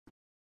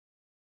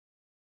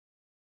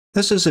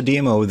This is a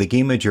demo of the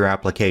guymager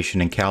application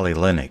in Kali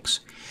Linux.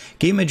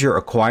 Guymager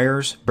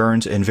acquires,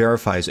 burns, and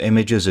verifies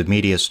images of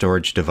media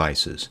storage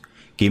devices.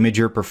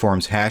 Guymager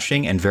performs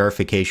hashing and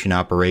verification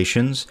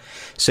operations,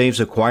 saves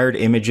acquired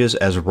images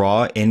as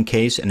raw,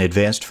 in-case, and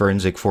advanced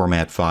forensic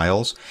format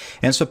files,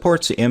 and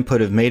supports the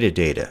input of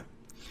metadata.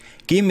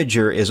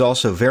 Guymager is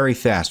also very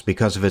fast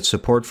because of its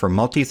support for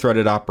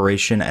multi-threaded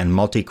operation and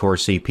multi-core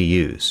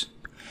CPUs.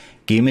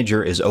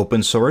 Guymager is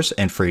open source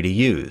and free to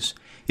use.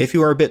 If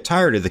you are a bit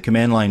tired of the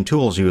command line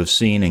tools you have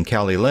seen in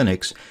Kali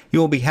Linux, you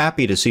will be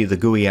happy to see the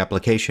GUI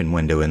application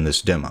window in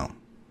this demo.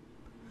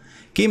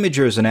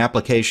 Guymager is an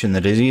application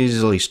that is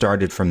easily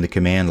started from the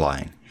command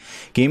line.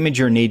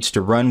 Guymager needs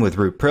to run with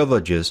root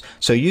privileges,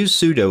 so use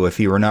sudo if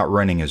you are not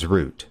running as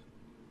root.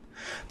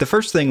 The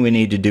first thing we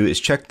need to do is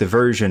check the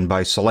version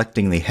by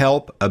selecting the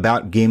Help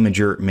About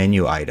Guymager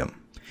menu item.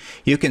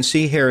 You can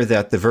see here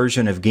that the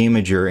version of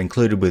Guymager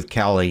included with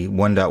Kali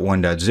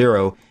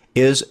 1.1.0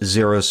 is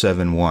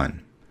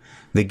 071.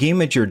 The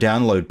Guymager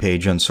download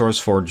page on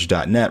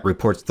sourceforge.net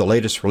reports the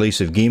latest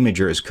release of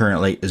Guymager is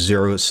currently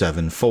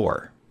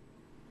 074.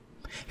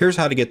 Here's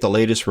how to get the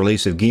latest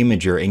release of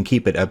Guymager and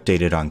keep it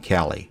updated on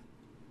Kali.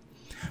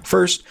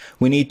 First,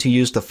 we need to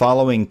use the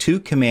following two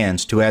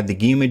commands to add the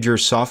Guymager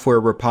software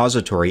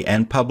repository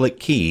and public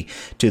key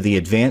to the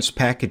Advanced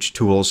Package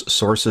Tools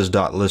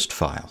sources.list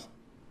file.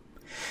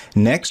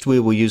 Next, we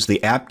will use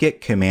the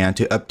apt-get command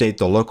to update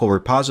the local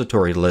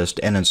repository list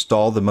and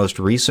install the most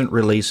recent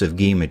release of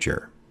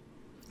Guymager.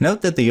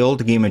 Note that the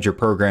old Guymager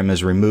program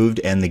is removed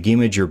and the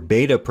Guymager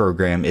beta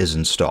program is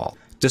installed.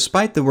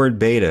 Despite the word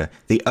beta,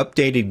 the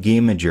updated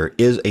Guymager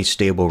is a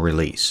stable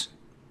release.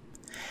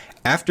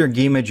 After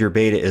Guymager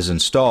beta is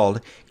installed,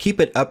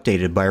 keep it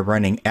updated by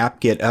running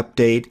apt-get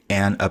update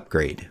and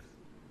upgrade.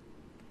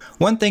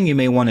 One thing you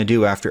may want to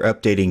do after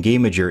updating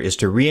Guymager is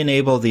to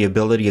re-enable the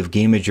ability of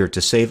Guymager to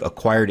save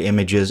acquired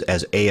images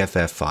as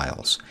AFF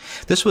files.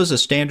 This was a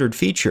standard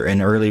feature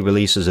in early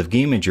releases of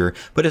Guymager,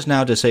 but is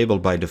now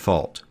disabled by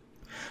default.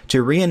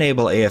 To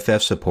re-enable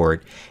AFF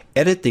support,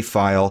 edit the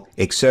file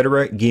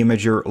etc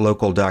guymager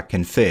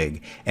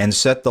local.config and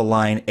set the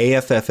line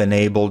AFF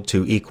enabled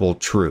to equal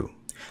true.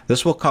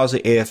 This will cause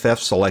the AFF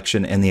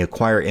selection in the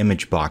Acquire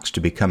Image box to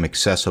become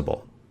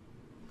accessible.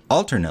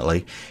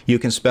 Alternately, you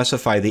can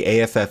specify the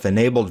AFF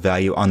enabled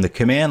value on the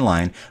command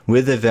line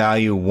with the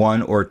value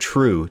 1 or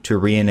true to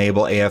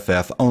re-enable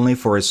AFF only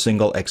for a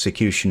single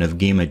execution of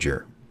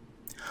Guymager.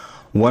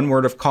 One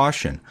word of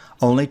caution,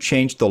 only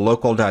change the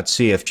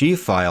local.cfg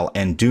file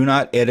and do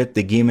not edit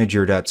the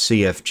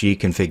guymager.cfg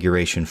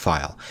configuration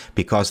file,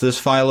 because this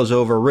file is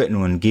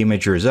overwritten when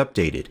Guymager is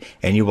updated,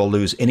 and you will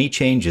lose any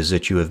changes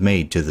that you have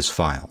made to this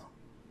file.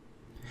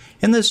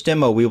 In this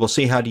demo, we will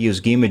see how to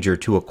use Guymager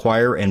to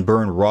acquire and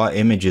burn raw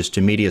images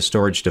to media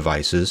storage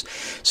devices,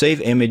 save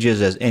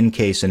images as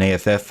in-case and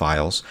AFF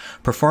files,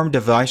 perform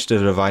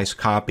device-to-device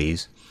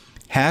copies,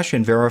 hash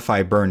and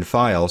verify burned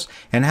files,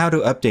 and how to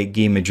update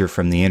Guymager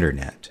from the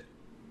internet.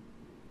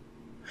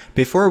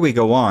 Before we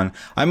go on,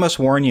 I must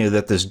warn you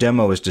that this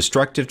demo is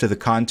destructive to the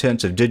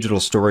contents of digital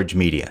storage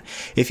media.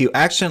 If you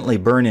accidentally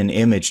burn an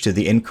image to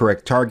the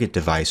incorrect target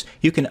device,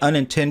 you can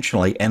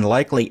unintentionally and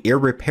likely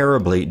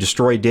irreparably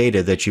destroy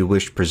data that you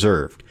wish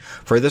preserved.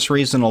 For this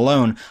reason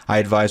alone, I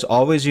advise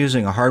always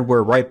using a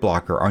hardware write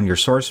blocker on your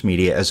source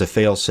media as a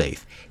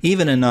failsafe,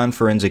 even in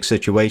non-forensic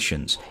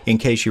situations, in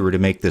case you were to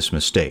make this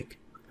mistake.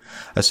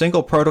 A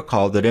single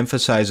protocol that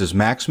emphasizes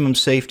maximum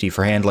safety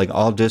for handling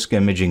all disk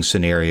imaging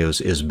scenarios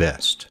is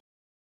best.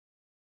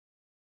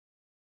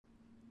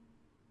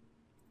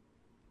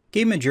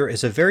 Guymager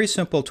is a very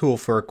simple tool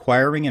for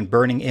acquiring and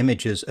burning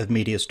images of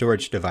media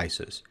storage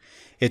devices.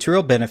 Its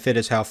real benefit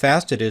is how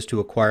fast it is to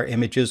acquire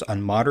images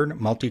on modern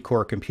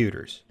multi-core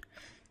computers.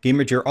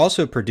 Guymager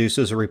also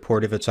produces a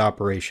report of its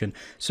operation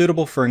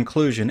suitable for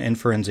inclusion in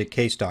forensic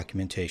case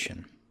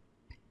documentation.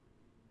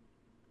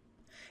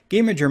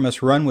 Guymager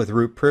must run with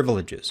root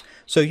privileges,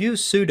 so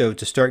use sudo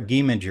to start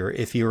Guymager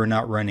if you are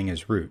not running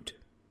as root.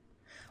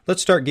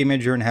 Let's start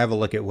Guymager and have a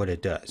look at what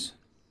it does.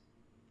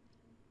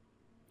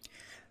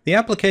 The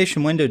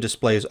application window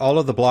displays all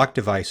of the block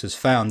devices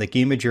found that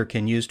Guymager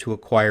can use to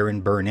acquire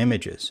and burn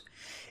images.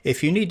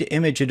 If you need to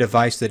image a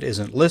device that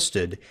isn't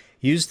listed,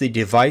 use the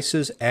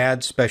Devices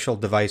Add Special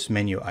Device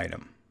menu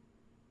item.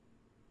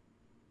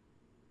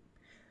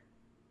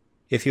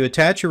 If you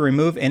attach or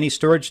remove any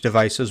storage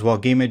devices while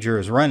Guymager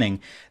is running,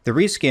 the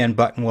Rescan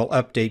button will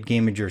update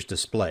Guymager's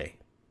display.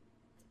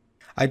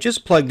 I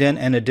just plugged in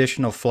an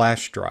additional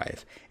flash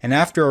drive, and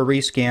after a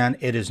rescan,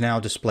 it is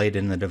now displayed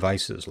in the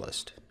devices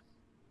list.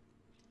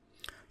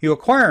 You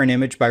acquire an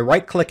image by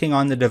right-clicking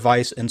on the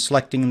device and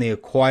selecting the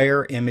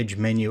Acquire Image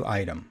menu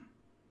item.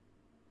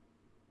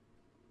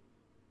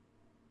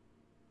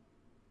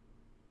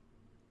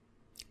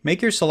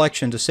 Make your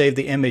selection to save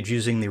the image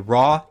using the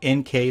RAW,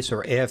 in-case,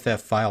 or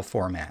AFF file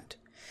format,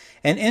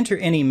 and enter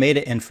any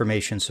meta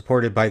information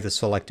supported by the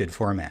selected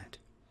format.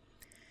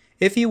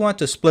 If you want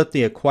to split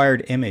the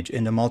acquired image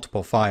into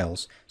multiple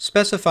files,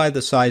 specify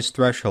the size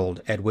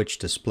threshold at which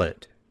to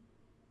split.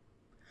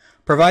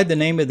 Provide the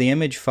name of the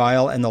image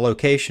file and the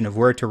location of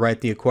where to write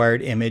the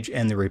acquired image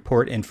and the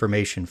report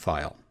information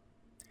file.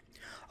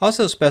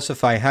 Also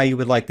specify how you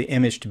would like the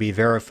image to be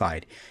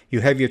verified.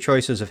 You have your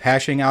choices of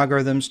hashing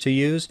algorithms to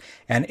use,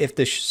 and if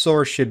the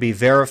source should be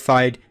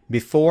verified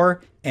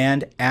before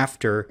and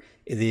after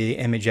the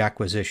image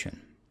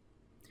acquisition.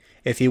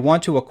 If you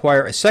want to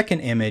acquire a second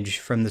image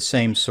from the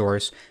same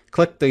source,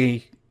 click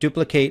the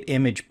Duplicate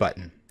Image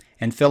button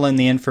and fill in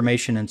the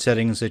information and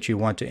settings that you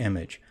want to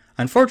image.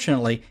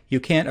 Unfortunately, you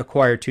can't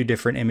acquire two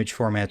different image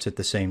formats at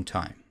the same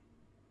time.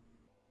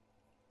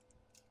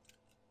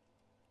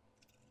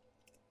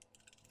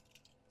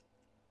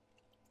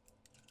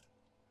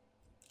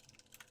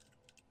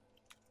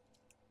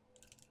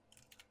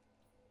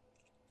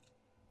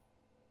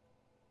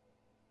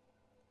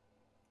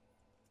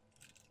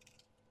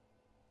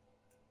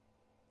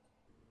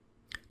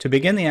 To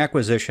begin the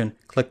acquisition,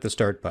 click the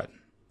Start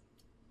button.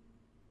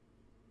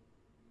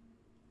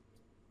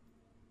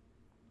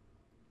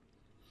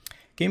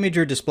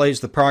 guymager displays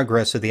the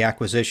progress of the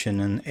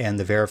acquisition and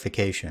the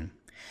verification.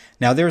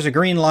 Now there's a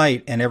green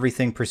light and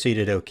everything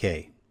proceeded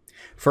okay.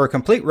 For a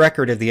complete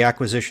record of the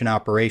acquisition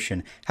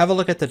operation, have a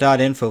look at the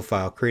 .info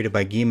file created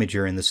by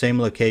guymager in the same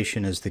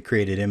location as the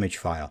created image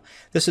file.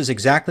 This is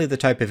exactly the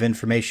type of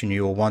information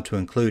you will want to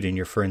include in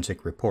your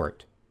forensic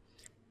report.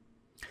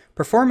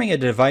 Performing a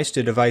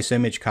device-to-device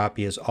image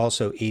copy is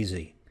also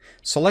easy.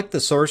 Select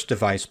the source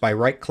device by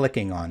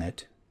right-clicking on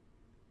it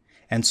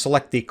and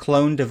select the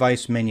Clone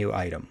Device menu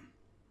item.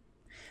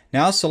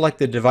 Now select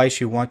the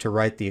device you want to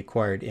write the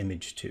acquired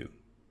image to.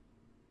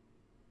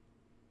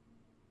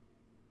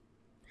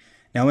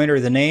 Now enter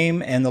the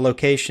name and the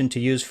location to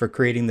use for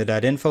creating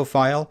the .info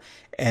file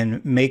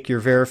and make your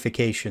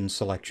verification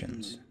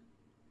selections.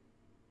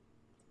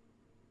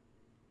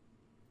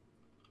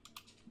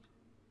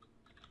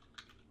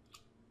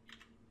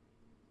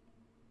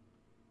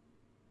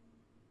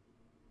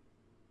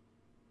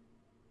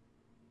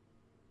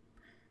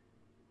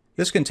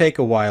 This can take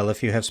a while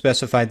if you have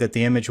specified that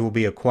the image will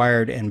be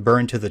acquired and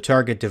burned to the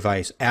target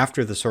device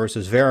after the source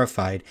is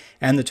verified,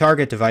 and the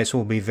target device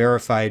will be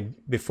verified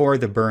before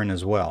the burn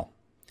as well.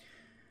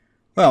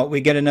 Well,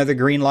 we get another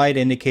green light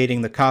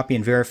indicating the copy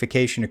and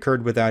verification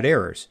occurred without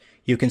errors.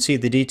 You can see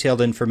the detailed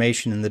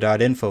information in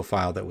the .info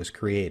file that was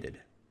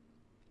created.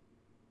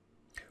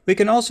 We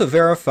can also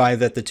verify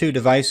that the two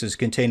devices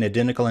contain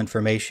identical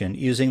information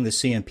using the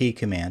CMP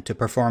command to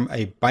perform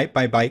a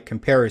byte-by-byte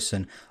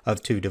comparison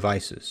of two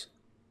devices.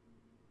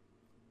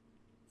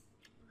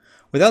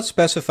 Without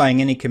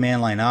specifying any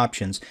command line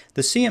options,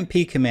 the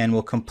CMP command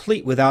will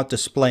complete without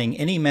displaying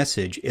any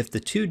message if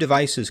the two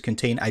devices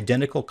contain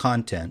identical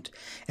content,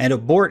 and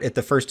abort at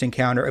the first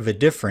encounter of a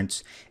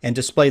difference and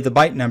display the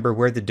byte number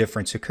where the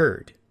difference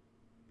occurred.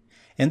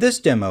 In this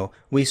demo,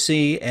 we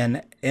see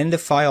an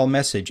end-of-file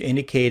message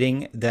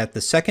indicating that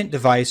the second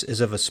device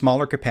is of a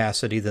smaller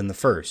capacity than the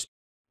first.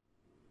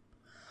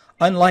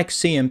 Unlike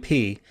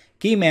CMP,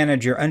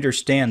 guymager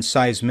understands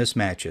size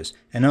mismatches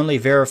and only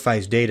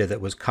verifies data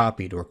that was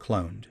copied or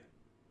cloned.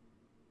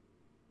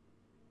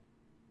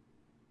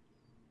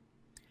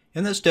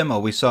 In this demo,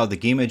 we saw the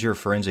guymager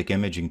forensic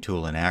imaging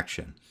tool in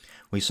action.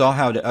 We saw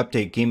how to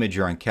update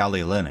guymager on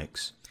Kali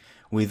Linux.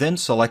 We then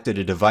selected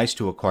a device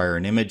to acquire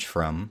an image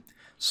from,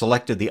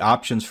 selected the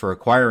options for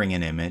acquiring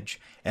an image,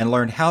 and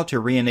learned how to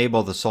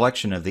re-enable the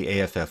selection of the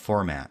AFF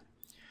format.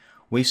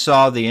 We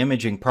saw the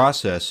imaging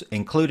process,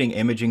 including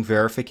imaging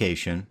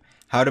verification,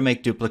 how to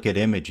make duplicate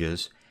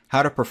images,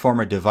 how to perform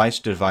a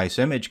device-to-device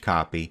image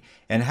copy,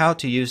 and how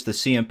to use the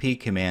CMP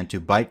command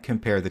to byte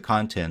compare the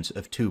contents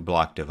of two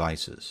block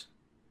devices.